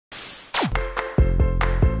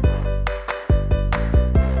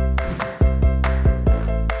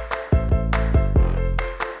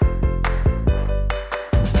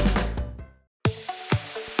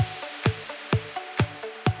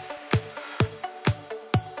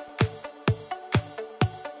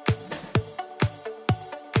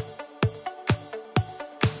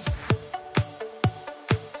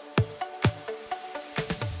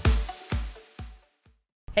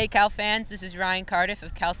Hey Cal fans, this is Ryan Cardiff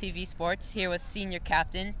of CalTV Sports here with senior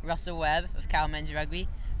captain Russell Webb of Cal Men's Rugby.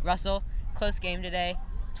 Russell, close game today,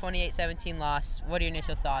 28-17 loss. What are your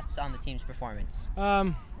initial thoughts on the team's performance?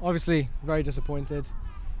 Obviously very disappointed.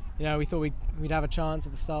 You know, we thought we'd have a chance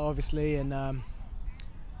at the start, obviously, and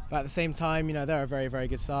but at the same time, you know, they're a very, very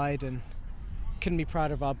good side, and couldn't be proud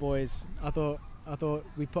of our boys. I thought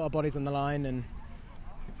we put our bodies on the line, and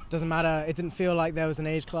doesn't matter. It didn't feel like there was an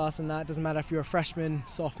age class in that. It doesn't matter if you're a freshman,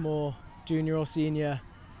 sophomore, junior, or senior.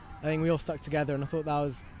 I think we all stuck together, and I thought that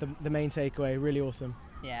was the main takeaway. Really awesome.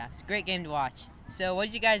 Yeah, it's a great game to watch. So, what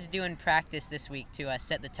did you guys do in practice this week to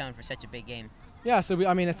set the tone for such a big game? Yeah, so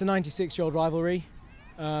I mean, it's a 96-year-old rivalry.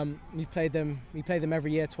 We played them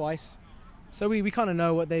every year twice, so we kind of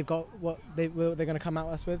know what they've got, what they're going to come at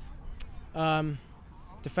us with.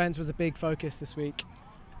 Defense was a big focus this week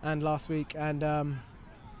and last week, and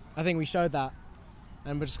I think we showed that.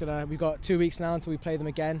 And we've got 2 weeks now until we play them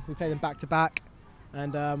again. We play them back to back,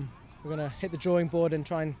 and we're gonna hit the drawing board and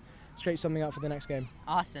try and scrape something up for the next game.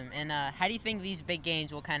 Awesome. And how do you think these big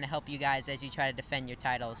games will kind of help you guys as you try to defend your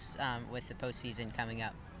titles with the postseason coming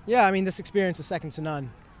up? Yeah, I mean, this experience is second to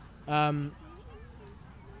none.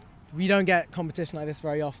 We don't get competition like this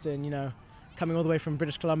very often. You know, coming all the way from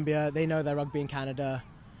British Columbia, they know their rugby in Canada,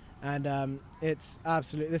 and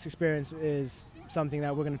this experience is something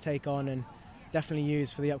that we're going to take on and definitely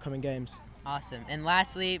use for the upcoming games. Awesome. And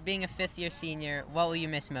lastly, being a fifth-year senior, what will you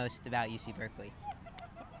miss most about UC Berkeley?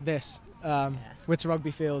 Witter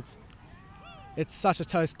Rugby Fields. It's such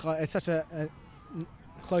a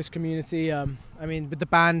close community. I mean, with the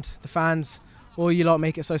band, the fans, all you lot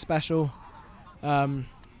make it so special.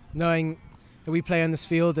 Knowing that we play on this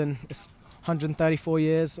field and it's 134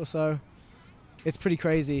 years or so, it's pretty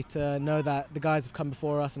crazy to know that the guys have come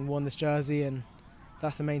before us and worn this jersey, and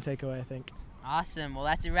that's the main takeaway, I think. Awesome. Well,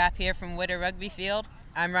 that's a wrap here from Witter Rugby Field.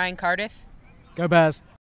 I'm Ryan Cardiff. Go Bears.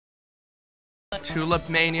 Tulip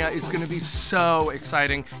Mania is going to be so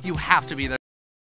exciting. You have to be there.